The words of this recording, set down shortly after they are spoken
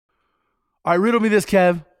All right, riddle me this,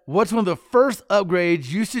 Kev. What's one of the first upgrades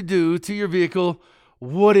you should do to your vehicle?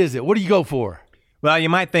 What is it? What do you go for? Well, you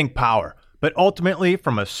might think power, but ultimately,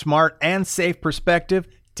 from a smart and safe perspective,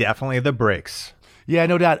 definitely the brakes. Yeah,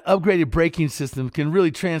 no doubt. Upgraded braking system can really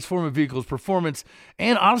transform a vehicle's performance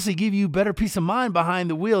and honestly give you better peace of mind behind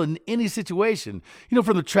the wheel in any situation. You know,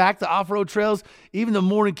 from the track to off-road trails, even the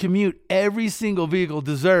morning commute, every single vehicle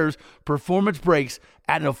deserves performance brakes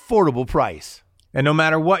at an affordable price. And no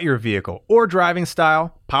matter what your vehicle or driving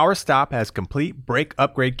style, PowerStop has complete brake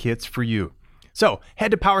upgrade kits for you. So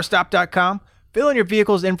head to PowerStop.com, fill in your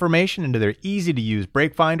vehicle's information into their easy-to-use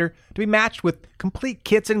brake finder to be matched with complete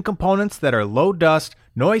kits and components that are low dust,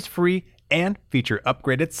 noise-free, and feature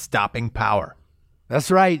upgraded stopping power.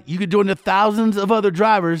 That's right. You could join the thousands of other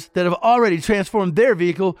drivers that have already transformed their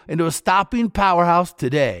vehicle into a stopping powerhouse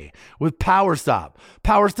today with PowerStop.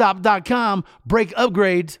 PowerStop.com, brake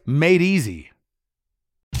upgrades made easy.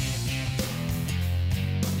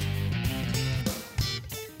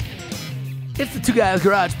 It's the Two Guys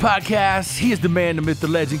Garage Podcast. He is the man, the myth, the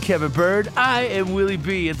legend, Kevin Bird. I am Willie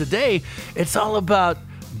B. And today, it's all about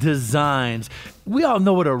designs. We all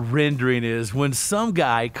know what a rendering is when some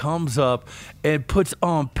guy comes up and puts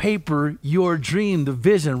on paper your dream, the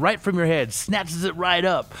vision right from your head, snatches it right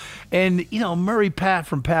up. And, you know, Murray Path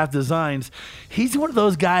from Path Designs, he's one of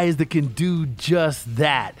those guys that can do just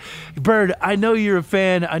that. Bird, I know you're a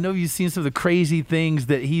fan. I know you've seen some of the crazy things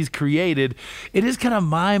that he's created. It is kind of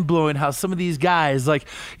mind-blowing how some of these guys, like,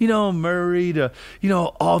 you know, Murray to, you know,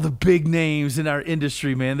 all the big names in our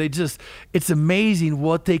industry, man, it's amazing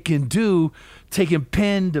what they can do taking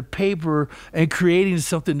pen to paper and creating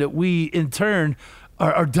something that we, in turn,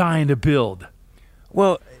 are dying to build.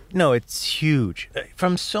 Well, no, it's huge.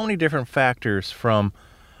 From so many different factors, from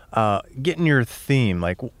getting your theme,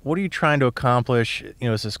 like what are you trying to accomplish? You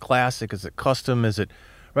know, is this classic? Is it custom? Is it,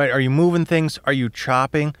 right? Are you moving things? Are you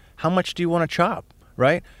chopping? How much do you want to chop,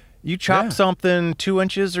 right? You chop something 2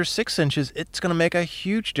 inches or 6 inches, it's going to make a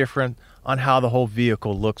huge difference on how the whole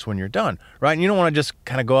vehicle looks when you're done, right? And you don't want to just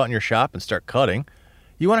kind of go out in your shop and start cutting.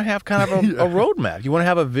 You want to have kind of a roadmap. You want to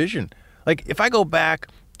have a vision. Like if I go back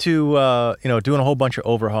to, doing a whole bunch of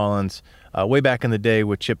overhaulings way back in the day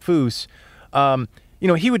with Chip Foose,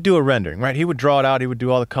 he would do a rendering, right? He would draw it out. He would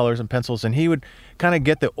do all the colors and pencils, and he would kind of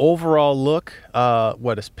get the overall look,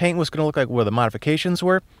 what his paint was going to look like, where the modifications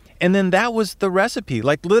were. And then that was the recipe.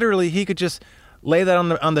 Like literally he could just lay that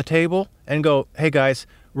on the table and go, hey guys,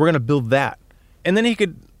 we're going to build that. And then he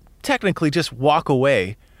could technically just walk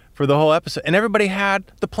away for the whole episode. And everybody had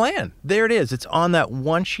the plan. There it is. It's on that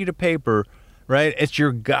one sheet of paper, right? It's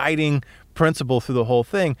your guiding principle through the whole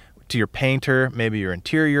thing. To your painter, maybe your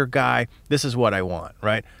interior guy, this is what I want,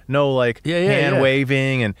 right? No hand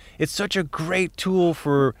waving. And it's such a great tool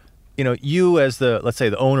for, you as let's say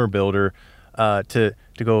the owner builder, to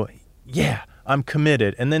go, yeah, I'm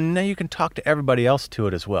committed. And then now you can talk to everybody else to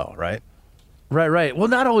it as well, right? Right. Well,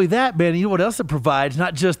 not only that, man, you know what else it provides?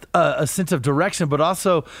 Not just a sense of direction, but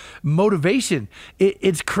also motivation.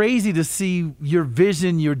 It's crazy to see your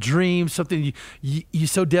vision, your dream, something you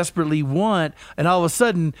so desperately want, and all of a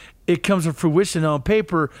sudden it comes to fruition on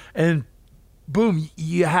paper, and boom,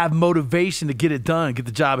 you have motivation to get it done, get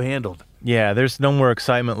the job handled. Yeah, there's no more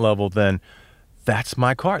excitement level than, that's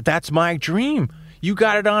my car. That's my dream. You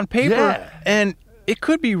got it on paper, and it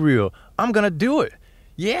could be real. I'm going to do it.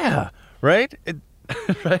 Yeah. Right?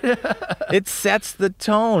 It sets the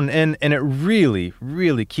tone, and it really,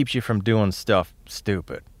 really keeps you from doing stuff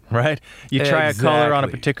stupid, right? You try a color on a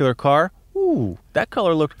particular car. Ooh, that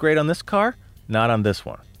color looked great on this car. Not on this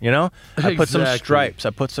one, I put some stripes.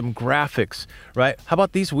 I put some graphics, right? How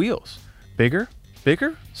about these wheels? Bigger,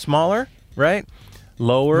 smaller, right?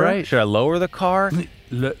 Lower. Right. Should I lower the car?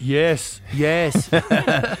 Yes.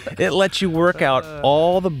 It lets you work out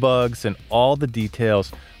all the bugs and all the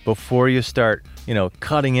details before you start,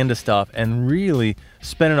 cutting into stuff and really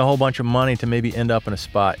spending a whole bunch of money to maybe end up in a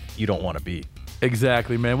spot you don't want to be.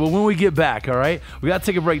 Exactly, man. Well, when we get back, all right, we got to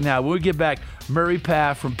take a break now. When we get back, Murray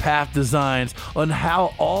Path from Path Designs on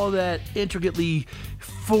how all that intricately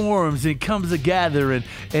forms and comes together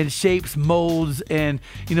and shapes, molds, and,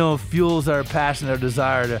 fuels our passion, our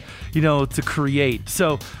desire to create.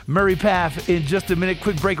 So Murray Path in just a minute.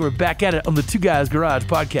 Quick break. We're back at it on the Two Guys Garage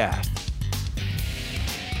Podcast.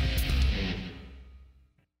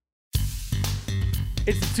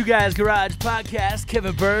 It's the Two Guys Garage Podcast.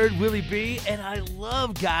 Kevin Bird, Willie B, and I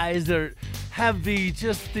love guys that have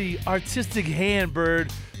the artistic hand,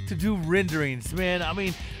 Bird, to do renderings, man. I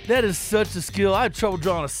mean, that is such a skill. I have trouble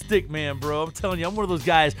drawing a stick, man, bro. I'm telling you, I'm one of those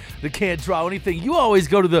guys that can't draw anything. You always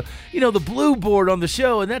go to the blue board on the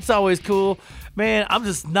show, and that's always cool. man, I'm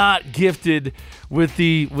just not gifted with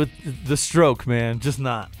the stroke, man. Just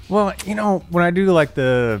not. Well, when I do like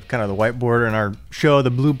the kind of the whiteboard in our show,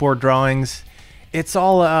 the blue board drawings, it's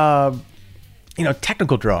all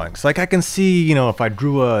technical drawings. Like I can see, if I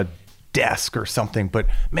drew a desk or something, but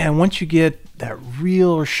man, once you get that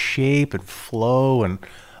real shape and flow and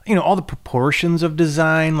all the proportions of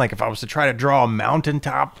design, like if I was to try to draw a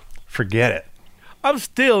mountaintop, forget it. I'm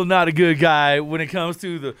still not a good guy when it comes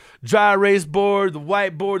to the dry erase board, the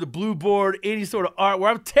whiteboard, the blue board, any sort of art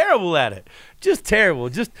where I'm terrible at it. Just terrible.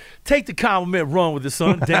 Just take the compliment, run with it,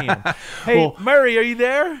 son. Damn. Hey, well, Murray, are you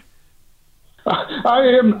there?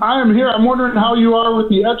 I am here. I'm wondering how you are with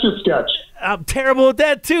the Etch-a-Sketch. I'm terrible at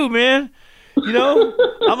that too, man.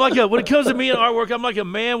 I'm like when it comes to me and artwork, I'm like a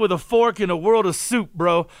man with a fork in a world of soup,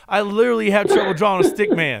 bro. I literally have trouble drawing a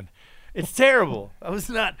stick man. It's terrible. I just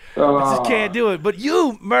can't do it. But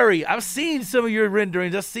you, Murray, I've seen some of your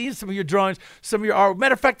renderings. I've seen some of your drawings, some of your art.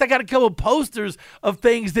 Matter of fact, I got a couple of posters of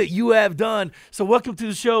things that you have done. So welcome to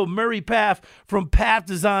the show, Murray Pfaff from Pfaff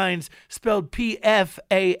Designs, spelled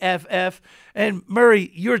P-F-A-F-F. And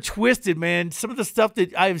Murray, you're twisted, man. Some of the stuff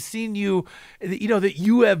that I've seen that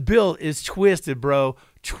you have built is twisted, bro.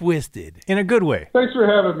 Twisted. In a good way. Thanks for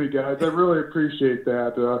having me, guys. I really appreciate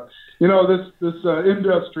that. This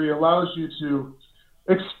industry allows you to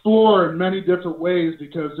explore in many different ways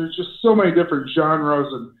because there's just so many different genres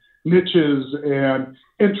and niches and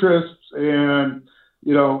interests and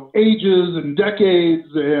ages and decades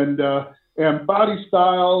and body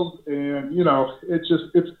styles and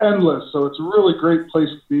it's endless. So it's a really great place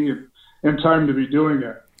to be and time to be doing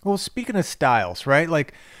it. Well, speaking of styles, right?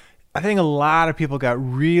 Like I think a lot of people got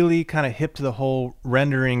really kind of hip to the whole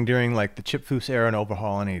rendering during like the Chip Foose era and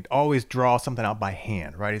Overhaul, and he'd always draw something out by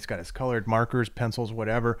hand, right? He's got his colored markers, pencils,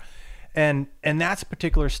 whatever. And that's a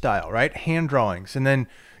particular style, right? Hand drawings. And then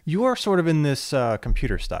you're sort of in this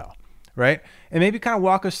computer style, right? And maybe kind of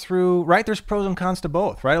walk us through, right? There's pros and cons to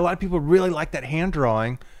both, right? A lot of people really like that hand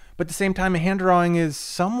drawing, but at the same time, a hand drawing is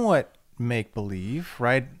somewhat make-believe,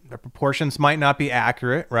 right? The proportions might not be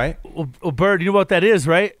accurate, right? Well, Bird, you know what that is,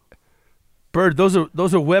 right? Bird, those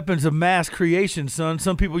are weapons of mass creation, son.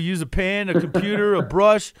 Some people use a pen, a computer, a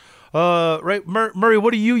brush. Right, Murray,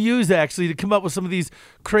 what do you use actually to come up with some of these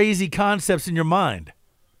crazy concepts in your mind?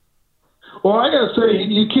 Well, I gotta say,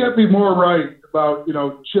 you can't be more right about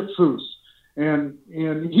Chip Foose, and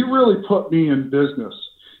he really put me in business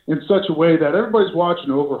in such a way that everybody's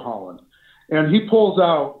watching Overhauling, and he pulls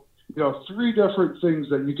out 3 different things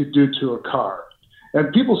that you could do to a car.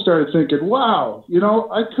 And people started thinking, wow,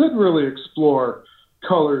 I could really explore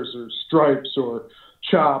colors or stripes or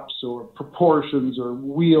chops or proportions or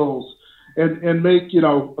wheels and make,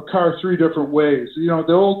 a car 3 different ways.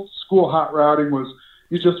 The old school hot rodding was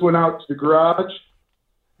you just went out to the garage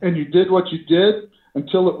and you did what you did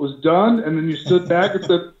until it was done. And then you stood back and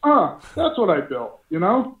said, that's what I built,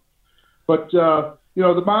 But,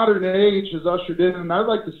 the modern age has ushered in. And I'd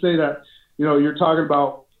like to say that, you're talking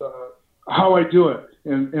about how I do it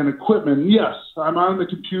and equipment. Yes, I'm on the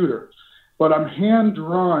computer, but I'm hand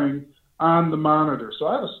drawing on the monitor. So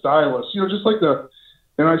I have a stylus, just like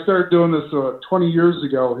and I started doing this 20 years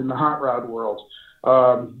ago in the hot rod world.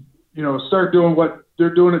 Started doing what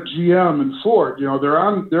they're doing at GM and Ford. They're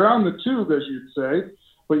on the tube, as you'd say,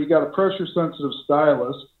 but you got a pressure sensitive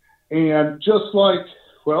stylus. And just like,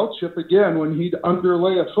 Chip again, when he'd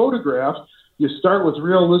underlay a photograph, you start with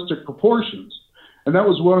realistic proportions. And that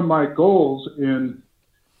was one of my goals in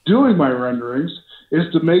doing my renderings, is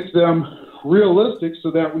to make them realistic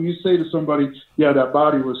so that when you say to somebody, yeah, that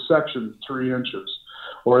body was sectioned 3 inches,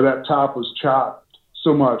 or that top was chopped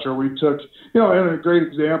so much, or we took, and a great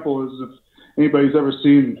example is if anybody's ever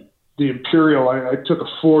seen the Imperial, I took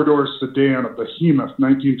a 4-door sedan, a behemoth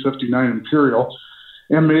 1959 Imperial,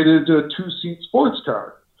 and made it into a 2-seat sports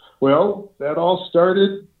car. Well, that all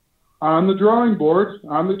started on the drawing board,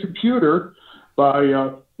 on the computer, by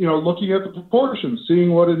looking at the proportions,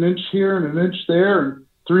 seeing what an inch here and an inch there and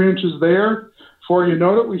 3 inches there. Before you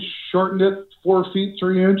know it, we shortened it 4 feet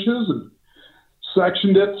 3 inches and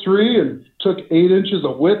sectioned it 3 and took 8 inches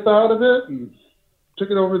of width out of it and took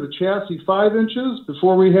it over the chassis 5 inches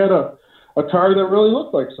before we had a car that really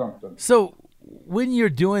looked like something. So when you're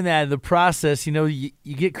doing that in the process, you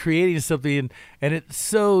get creating something and it's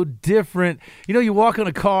so different. You walk on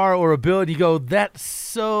a car or a building, you go, that's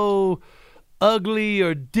so ugly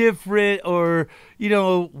or different or,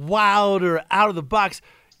 wild or out of the box.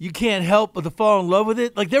 You can't help but to fall in love with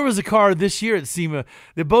it. Like there was a car this year at SEMA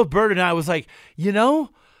that both Bird and I was like,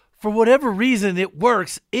 for whatever reason it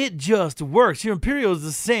works. It just works. Your Imperial is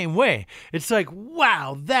the same way. It's like,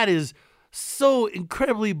 wow, that is so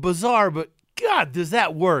incredibly bizarre, but God, does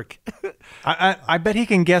that work? I bet he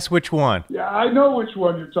can guess which one. Yeah, I know which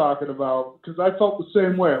one you're talking about because I felt the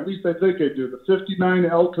same way. At least I think I do. The 59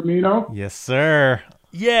 El Camino. Yes, sir.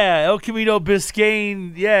 Yeah, El Camino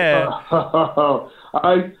Biscayne. Yeah.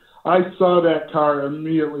 I saw that car,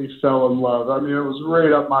 immediately fell in love. I mean, it was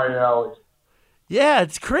right up my alley. Yeah,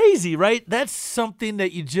 it's crazy, right? That's something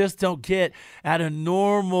that you just don't get at a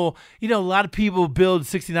normal, a lot of people build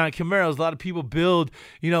 69 Camaros, a lot of people build,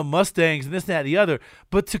 Mustangs and this, that, and the other.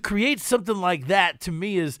 But to create something like that to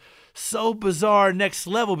me is so bizarre, next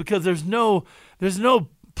level, because there's no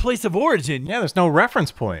place of origin. Yeah, there's no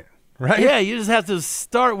reference point, right? Yeah, you just have to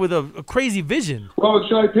start with a crazy vision. Well,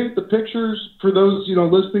 should I paint the pictures for those,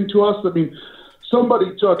 listening to us? I mean, somebody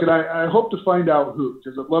took, and I hope to find out who,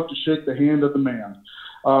 because I'd love to shake the hand of the man.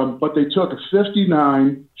 But they took a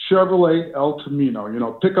 59 Chevrolet El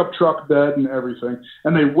Camino, pickup truck bed and everything,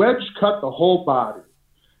 and they wedge cut the whole body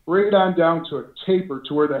right on down to a taper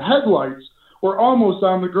to where the headlights were almost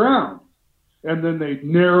on the ground. And then they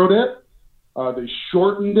narrowed it, they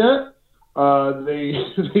shortened it,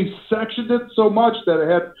 they sectioned it so much that it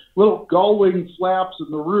had little gull wing flaps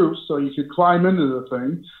in the roof so you could climb into the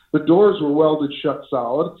thing. The doors were welded shut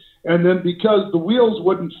solid. And then because the wheels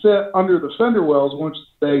wouldn't fit under the fender wells once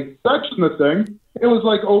they sectioned the thing, it was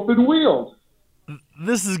like open wheeled.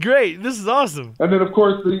 This is great. This is awesome. And then, of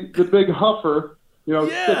course, the big huffer,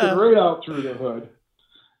 sticking right out through the hood.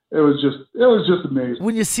 It was just amazing.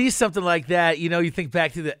 When you see something like that, you think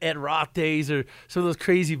back to the Ed Roth days or some of those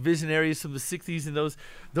crazy visionaries from the 60s and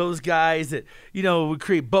those guys that, would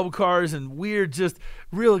create bubble cars and weird, just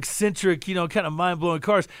real eccentric, kind of mind-blowing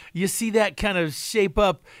cars. You see that kind of shape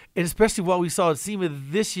up, and especially what we saw at SEMA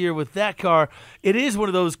this year with that car, it is one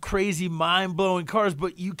of those crazy, mind-blowing cars,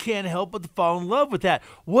 but you can't help but to fall in love with that.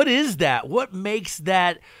 What is that? What makes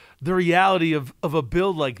that the reality of a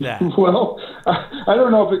build like that? Well, I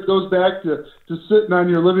don't know if it goes back to sitting on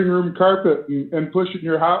your living room carpet and pushing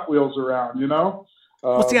your Hot Wheels around,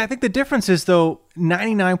 Well, see, I think the difference is, though,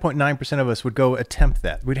 99.9% of us would go attempt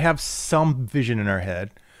that. We'd have some vision in our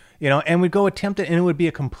head, and we'd go attempt it, and it would be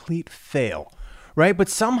a complete fail, right? But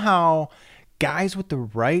somehow, guys with the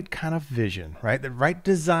right kind of vision, right, the right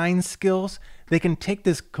design skills, they can take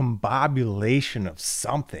this combobulation of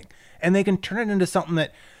something, and they can turn it into something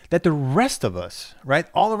that the rest of us, right,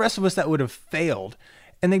 all the rest of us that would have failed,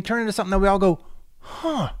 and they turn it into something that we all go,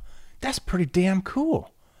 that's pretty damn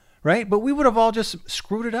cool. Right? But we would have all just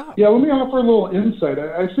screwed it up. Yeah, let me offer a little insight.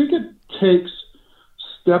 I think it takes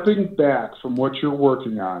stepping back from what you're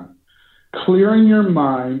working on, clearing your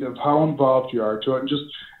mind of how involved you are to it,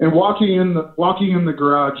 and walking in the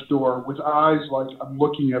garage door with eyes like I'm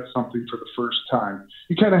looking at something for the first time.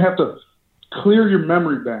 You kind of have to clear your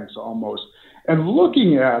memory banks almost, and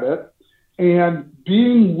looking at it and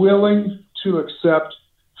being willing to accept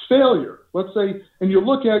failure. Let's say, and you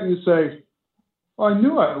look at it and you say, I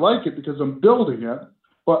knew I like it because I'm building it,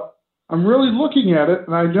 but I'm really looking at it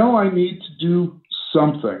and I know I need to do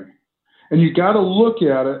something. And you got to look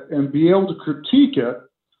at it and be able to critique it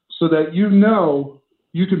so that you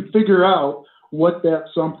can figure out what that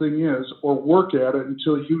something is or work at it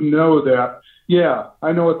until you know that, yeah,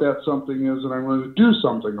 I know what that something is and I'm going to do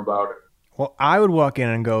something about it. Well, I would walk in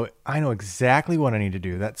and go, I know exactly what I need to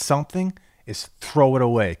do. That something is throw it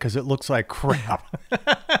away because it looks like crap.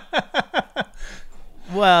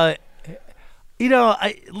 Well,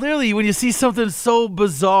 literally when you see something so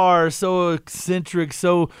bizarre, so eccentric,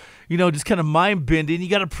 so, just kind of mind-bending, you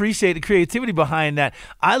got to appreciate the creativity behind that.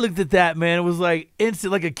 I looked at that, man. It was like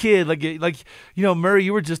instant, like a kid, like Murray,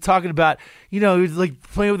 you were just talking about, he was like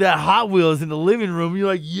playing with that Hot Wheels in the living room. You're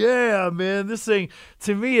like, yeah, man, this thing,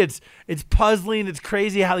 to me, it's puzzling. It's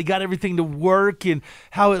crazy how they got everything to work and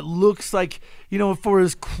how it looks like, for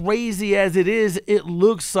as crazy as it is, it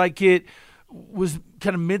looks like it was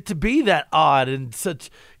kind of meant to be that odd and such,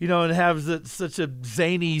 and have such a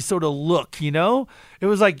zany sort of look, It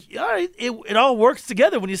was like, all right, it all works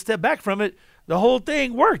together when you step back from it. The whole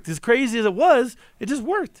thing worked. As crazy as it was, it just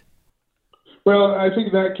worked. Well, I think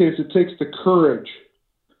in that case, it takes the courage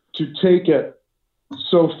to take it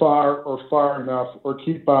so far or far enough or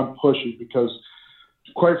keep on pushing because,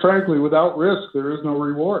 quite frankly, without risk, there is no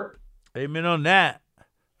reward. Amen on that.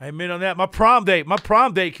 My prom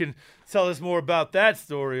date can tell us more about that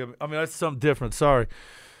story. I mean, that's something different. Sorry.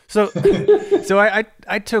 So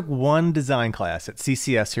I took one design class at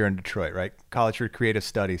CCS here in Detroit, right? College for Creative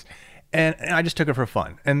Studies. And I just took it for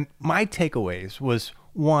fun. And my takeaways was,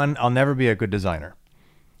 one, I'll never be a good designer.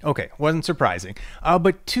 Okay, wasn't surprising.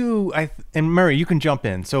 But two, and Murray, you can jump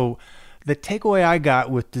in. So the takeaway I got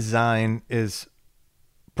with design is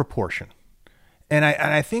proportion. And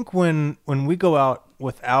I think when we go out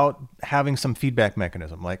without having some feedback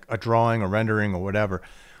mechanism, like a drawing or rendering or whatever,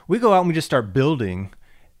 we go out and we just start building.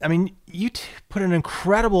 I mean, you put an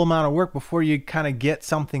incredible amount of work before you kind of get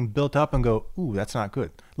something built up and go, ooh, that's not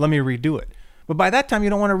good. Let me redo it. But by that time, you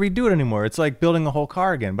don't want to redo it anymore. It's like building a whole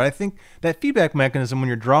car again. But I think that feedback mechanism when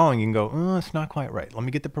you're drawing, you can go, oh, it's not quite right. Let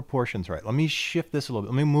me get the proportions right. Let me shift this a little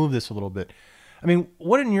bit. Let me move this a little bit. I mean,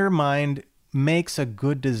 what in your mind makes a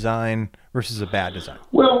good design versus a bad design?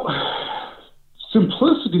 Well,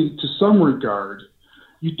 simplicity to some regard.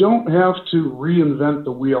 You don't have to reinvent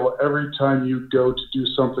the wheel every time you go to do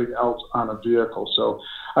something else on a vehicle. So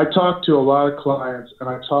I talk to a lot of clients, and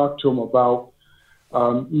I talk to them about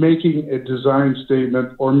making a design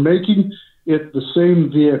statement or making it the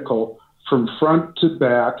same vehicle from front to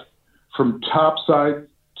back, from top side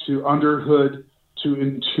to under hood to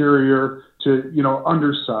interior to,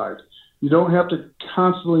 underside. You don't have to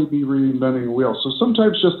constantly be reinventing the wheel. So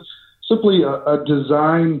sometimes just simply a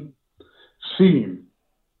design theme.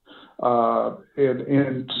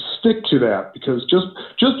 And stick to that, because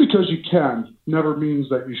just because you can never means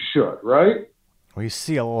that you should, right? We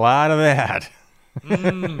see a lot of that.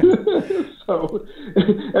 So,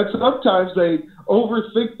 and sometimes they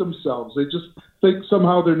overthink themselves. They just think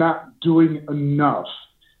somehow they're not doing enough.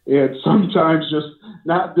 And sometimes just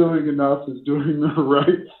not doing enough is doing the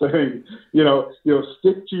right thing.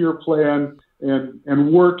 Stick to your plan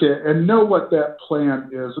and work it and know what that plan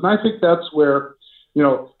is. And I think that's where,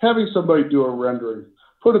 having somebody do a rendering,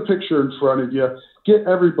 put a picture in front of you, get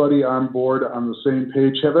everybody on board on the same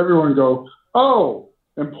page, have everyone go, oh,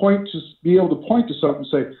 and be able to point to something and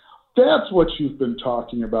say, that's what you've been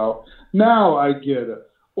talking about. Now I get it.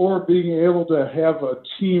 Or being able to have a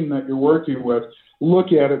team that you're working with look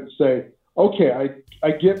at it and say, okay,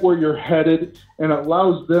 I get where you're headed, and it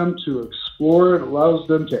allows them to explore it, allows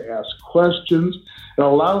them to ask questions, it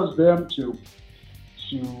allows them to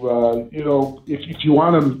if you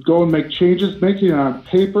want to go and make changes, making it on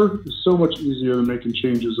paper is so much easier than making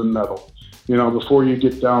changes in metal, before you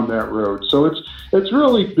get down that road. So it's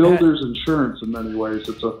really builder's insurance in many ways.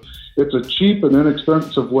 It's a cheap and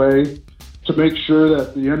inexpensive way to make sure that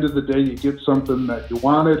at the end of the day you get something that you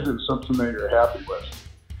wanted and something that you're happy with.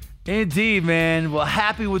 Indeed, man. Well,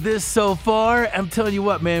 happy with this so far. I'm telling you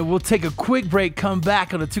what, man, we'll take a quick break, come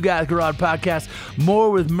back on the Two Guys Garage podcast,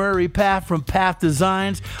 more with Murray Path from Path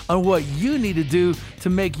Designs on what you need to do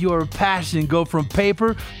to make your passion go from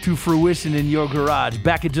paper to fruition in your garage.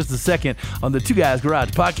 Back in just a second on the Two Guys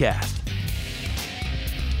Garage podcast.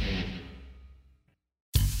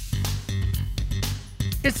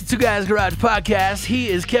 It's the Two Guys Garage podcast. He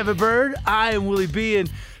is Kevin Bird. I am Willie B.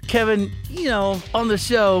 And Kevin, on the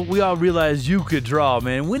show, we all realized you could draw,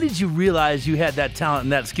 man. When did you realize you had that talent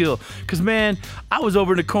and that skill? Because, man, I was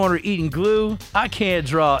over in the corner eating glue. I can't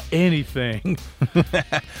draw anything.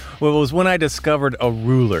 Well, it was when I discovered a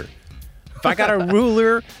ruler. If I got a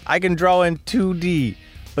ruler, I can draw in 2D.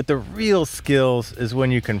 But the real skills is when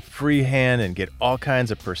you can freehand and get all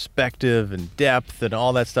kinds of perspective and depth and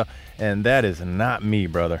all that stuff. And that is not me,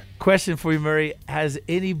 brother. Question for you, Murray. Has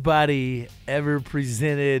anybody ever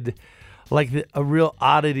presented like a real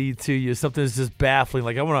oddity to you? Something that's just baffling.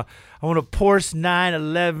 Like I want a Porsche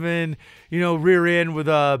 911, rear end with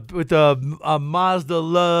a Mazda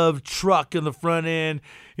Love truck in the front end,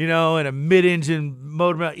 and a mid-engine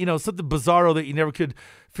motor, something bizarro that you never could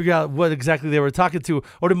figure out what exactly they were talking to.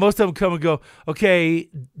 Or do most of them come and go, okay,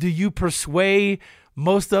 do you persuade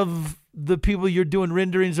most of the people you're doing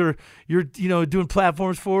renderings or you're doing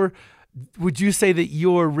platforms for? Would you say that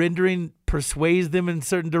your rendering persuades them in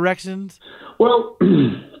certain directions? Well,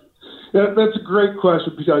 that's a great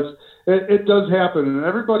question, because it does happen, and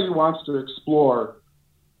everybody wants to explore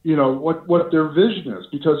what their vision is,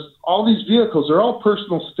 because all these vehicles are all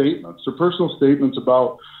personal statements. They're personal statements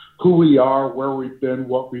about who we are, where we've been,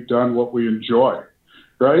 what we've done, what we enjoy,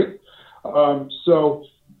 right? So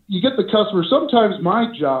you get the customer. Sometimes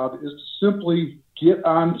my job is to simply get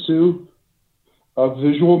onto a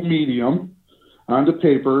visual medium, onto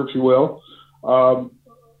paper, if you will,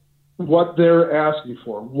 what they're asking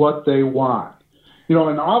for, what they want. And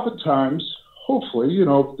oftentimes, hopefully,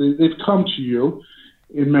 they've come to you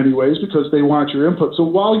in many ways because they want your input. So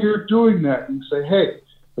while you're doing that, you say, hey,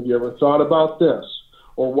 have you ever thought about this?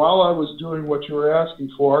 Or while I was doing what you were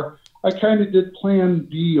asking for, I kind of did plan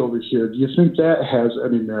B over here. Do you think that has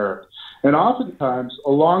any merit? And oftentimes,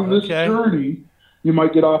 along this journey, you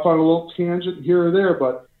might get off on a little tangent here or there,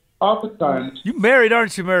 but oftentimes... You married,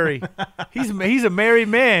 aren't you, Murray? He's a married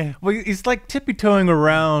man. Well, he's like tippy-toeing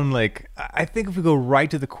around. Like, I think if we go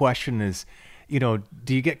right to the question is, do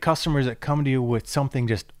you get customers that come to you with something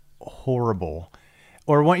just horrible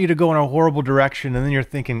or want you to go in a horrible direction, and then you're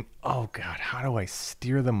thinking, oh God, how do I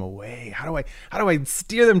steer them away? How do I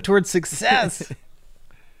steer them towards success?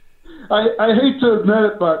 I hate to admit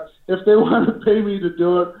it, but if they want to pay me to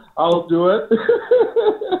do it, I'll do it.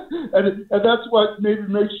 and that's what maybe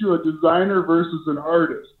makes you a designer versus an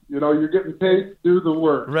artist. You know, you're getting paid to do the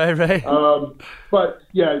work. Right. But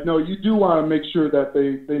yeah, no, you do want to make sure that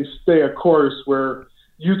they stay a course where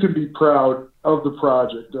you can be proud of the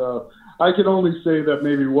project. I can only say that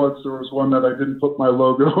maybe once there was one that I didn't put my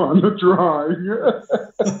logo on the drawing.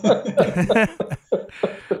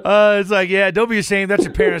 It's like, yeah, don't be ashamed. That's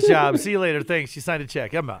your parents' job. See you later. Thanks. You signed a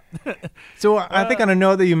check. I'm out. So I think on a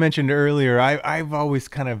note that you mentioned earlier, I've always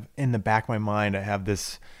kind of in the back of my mind, I have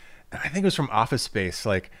this, I think it was from Office Space,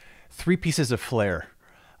 like 3 pieces of flair,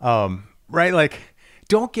 right? Like,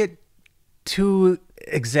 don't get too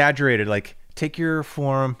exaggerated. Like, take your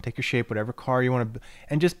form, take your shape, whatever car you want to,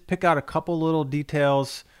 and just pick out a couple little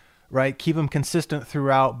details, right? Keep them consistent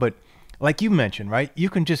throughout. But like you mentioned, right? You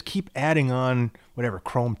can just keep adding on whatever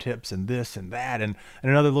chrome tips and this and that and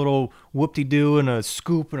another little whoop-de-doo and a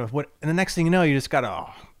scoop and the next thing you know, you just got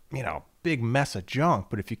a, big mess of junk.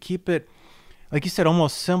 But if you keep it, like you said,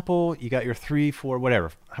 almost simple, you got your 3, 4,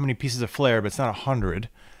 whatever, how many pieces of flair, but it's not 100,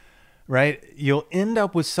 right? You'll end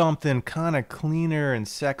up with something kind of cleaner and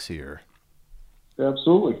sexier.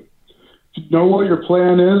 Absolutely. Know what your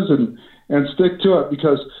plan is and stick to it,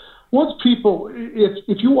 because once people,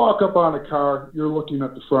 if you walk up on a car, you're looking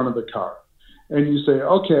at the front of the car and you say,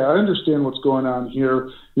 okay, I understand what's going on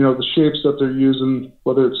here. You know, the shapes that they're using,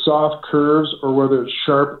 whether it's soft curves or whether it's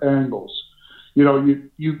sharp angles. You know,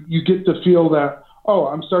 you get to feel that, oh,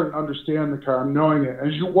 I'm starting to understand the car. I'm knowing it.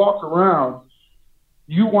 As you walk around,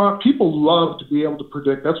 people love to be able to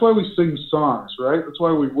predict. That's why we sing songs, right? That's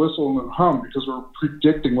why we whistle and hum, because we're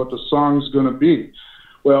predicting what the song's going to be.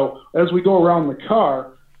 Well, as we go around the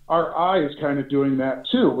car, our eye is kind of doing that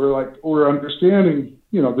too. We're understanding,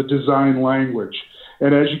 the design language.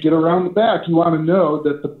 And as you get around the back, you want to know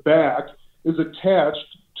that the back is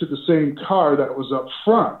attached to the same car that was up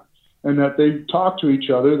front, and that they talk to each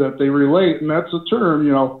other, that they relate. And that's a term,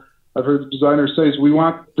 I've heard the designers say, is we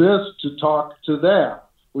want this to talk to that.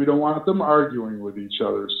 We don't want them arguing with each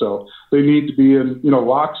other. So they need to be in,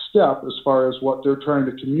 lockstep as far as what they're trying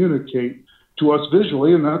to communicate to us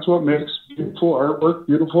visually. And that's what makes beautiful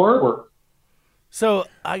artwork. So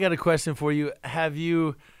I got a question for you.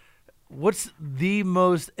 What's the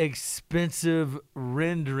most expensive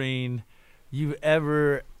rendering you've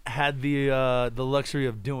ever had the luxury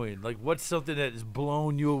of doing? Like, what's something that has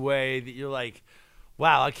blown you away that you're like,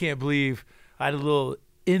 wow, I can't believe I had a little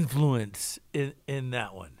influence in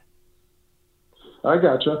that one? I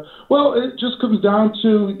gotcha. Well, it just comes down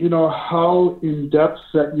to, how in-depth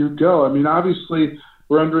that you go. I mean, obviously,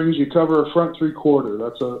 renderings, you cover a front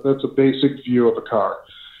 3/4. That's a basic view of a car.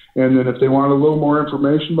 And then if they want a little more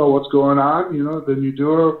information about what's going on, then you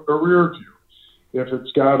do a rear view. If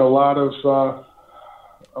it's got a lot of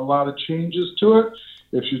changes to it,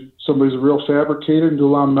 if somebody's a real fabricator and do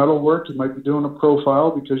a lot of metal work, you might be doing a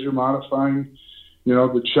profile because you're modifying,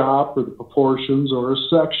 the chop or the proportions or a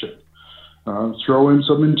section. Throw in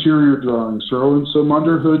some interior drawings, throw in some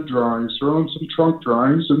underhood drawings, throw in some trunk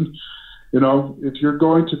drawings. And, if you're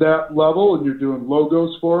going to that level and you're doing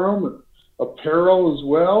logos for them, and apparel as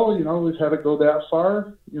well, we've had to go that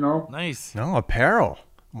far, Nice. No, apparel.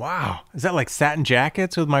 Wow. Is that like satin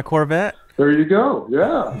jackets with my Corvette? There you go.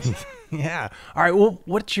 Yeah. Yeah. All right. Well,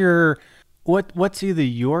 what's either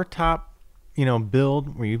your top,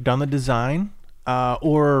 build where you've done the design,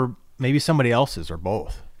 or maybe somebody else's, or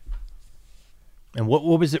both? And what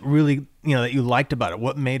was it really, that you liked about it?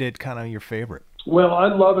 What made it kind of your favorite? Well, I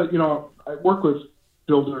love it. I work with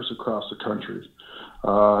builders across the country.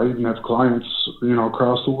 I even have clients,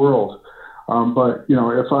 across the world. But,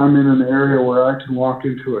 if I'm in an area where I can walk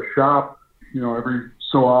into a shop, every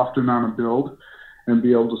so often on a build and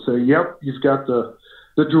be able to say, yep, you've got the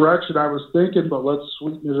direction I was thinking, but let's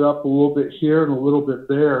sweeten it up a little bit here and a little bit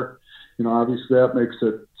there. Obviously that makes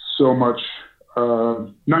it so much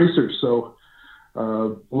nicer. So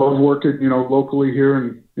love working, locally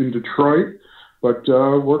here in Detroit, but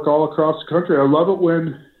work all across the country. I love it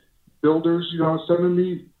when builders, sending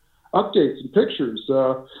me updates and pictures.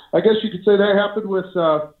 I guess you could say that happened with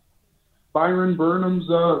Byron Burnham's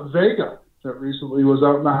Vega that recently was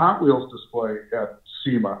out in the Hot Wheels display at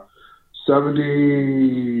SEMA.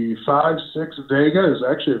 75, 6 Vega is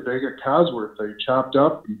actually a Vega Cosworth they chopped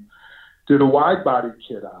up and did a wide body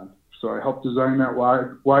kit on. So I helped design that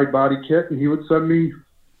wide body kit, and he would send me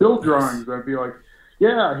build drawings. I'd be like,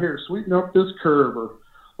 yeah, here, sweeten up this curve, or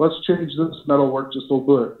let's change this metalwork just a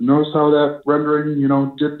little bit. Notice how that rendering,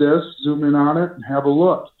 did this, zoom in on it and have a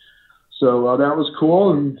look. So that was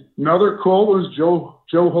cool. And another cool was Joe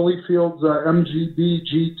Holyfield's MGB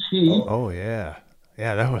GT. Oh, yeah.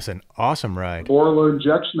 Yeah, that was an awesome ride. Borla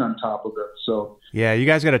injection on top of it. So yeah, you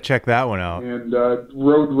guys got to check that one out. And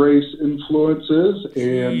road race influences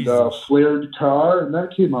and flared car, and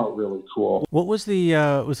that came out really cool. What was the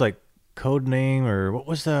it was like code name, or what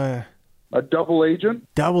was the a double agent?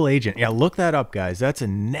 Double agent. Yeah, look that up, guys. That's a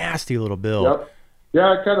nasty little build. Yep.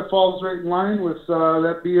 Yeah, it kind of falls right in line with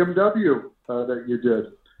that BMW that you did,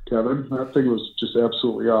 Kevin. That thing was just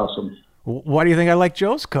absolutely awesome. Why do you think I like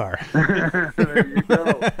Joe's car? There you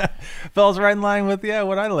go. Falls right in line with,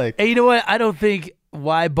 what I like. Hey, you know what? I don't think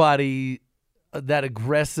wide body, that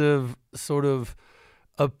aggressive sort of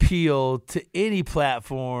appeal to any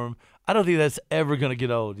platform, I don't think that's ever going to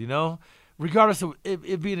get old, Regardless of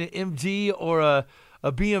it being an MG or a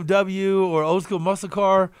BMW or old school muscle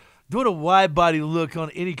car, doing a wide body look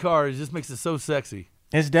on any car just makes it so sexy.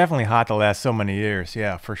 It's definitely hot to last so many years.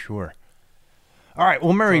 Yeah, for sure. All right.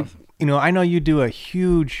 Well, Murray, I know you do a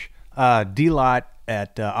huge D-Lot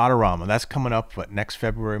at Autorama. That's coming up, next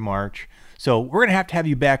February, March. So we're going to have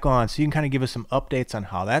you back on so you can kind of give us some updates on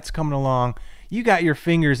how that's coming along. You got your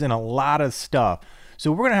fingers in a lot of stuff.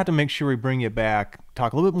 So we're going to have to make sure we bring you back,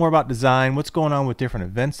 talk a little bit more about design, what's going on with different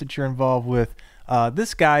events that you're involved with.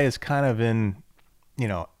 This guy is kind of in,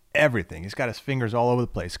 everything. He's got his fingers all over the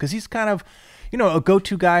place because he's kind of, a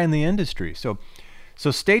go-to guy in the industry. So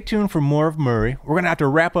stay tuned for more of Murray. We're going to have to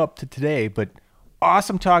wrap up to today, but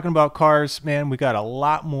awesome talking about cars, man. We got a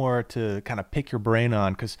lot more to kind of pick your brain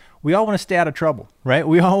on because we all want to stay out of trouble, right?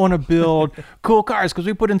 We all want to build cool cars because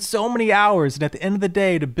we put in so many hours, and at the end of the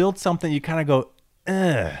day, to build something, you kind of go,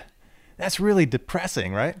 that's really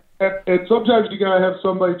depressing, right? And sometimes you got to have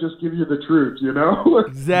somebody just give you the truth,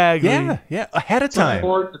 Exactly. Yeah, ahead of time. I look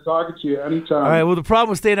forward to talking to you anytime. All right, well, the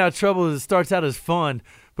problem with staying out of trouble is it starts out as fun.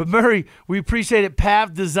 But, Murray, we appreciate it.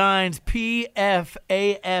 PAF Designs,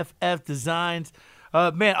 PFAFF Designs.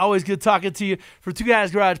 Man, always good talking to you. For Two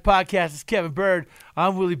Guys Garage Podcast, it's Kevin Bird.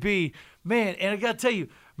 I'm Willie B. Man, and I got to tell you,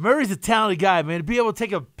 Murray's a talented guy, man. To be able to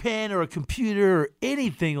take a pen or a computer or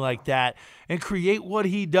anything like that and create what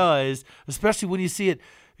he does, especially when you see it,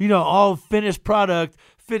 all finished product,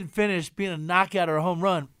 fit and finished, being a knockout or a home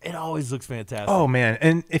run, it always looks fantastic. Oh, man.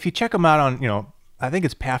 And if you check him out on, I think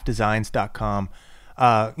it's pafdesigns.com.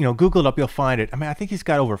 Google it up, you'll find it. I think he's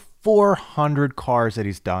got over 400 cars that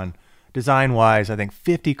he's done. Design-wise, I think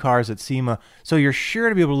 50 cars at SEMA. So you're sure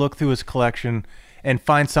to be able to look through his collection and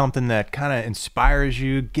find something that kind of inspires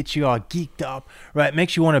you, gets you all geeked up, right?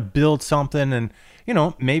 Makes you want to build something. And,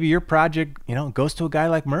 maybe your project, goes to a guy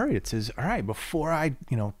like Murray. It says, all right, before I,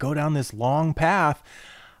 go down this long path,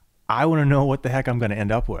 I want to know what the heck I'm going to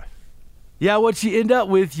end up with. Yeah, what you end up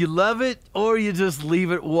with, you love it or you just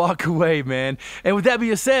leave it, walk away, man. And with that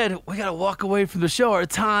being said, we got to walk away from the show. Our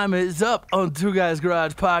time is up on Two Guys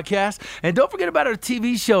Garage Podcast. And don't forget about our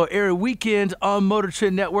TV show, airing weekends on Motor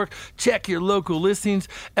Trend Network. Check your local listings.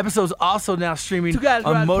 Episodes also now streaming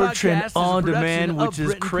on Motor Trend On Demand, which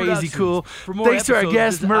is crazy cool. Thanks to our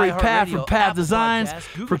guest, Murray Paff from Paff Designs.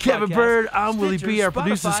 For Kevin Bird, I'm Willie B., our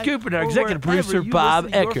producer, Scoop, and our executive producer, Bob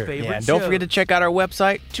Ecker. Yeah, and don't forget to check out our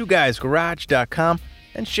website, twoguysgarage.com,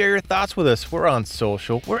 and share your thoughts with us. We're on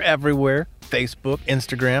social. We're everywhere. Facebook,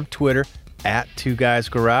 Instagram, Twitter, at Two Guys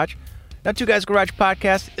Garage. Now, Two Guys Garage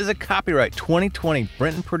Podcast is a copyright 2020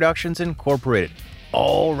 Brenton Productions Incorporated.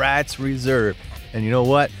 All rights reserved. And you know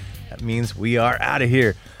what? That means we are out of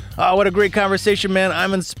here. Oh, what a great conversation, man.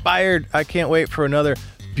 I'm inspired. I can't wait for another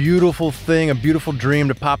beautiful thing, a beautiful dream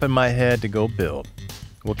to pop in my head to go build.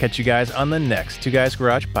 We'll catch you guys on the next Two Guys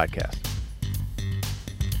Garage Podcast.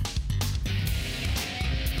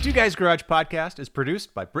 Two Guys Garage Podcast is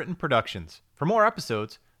produced by Brenton Productions. For more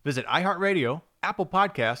episodes, visit iHeartRadio, Apple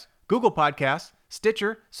Podcasts, Google Podcasts,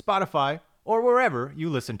 Stitcher, Spotify, or wherever you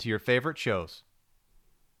listen to your favorite shows.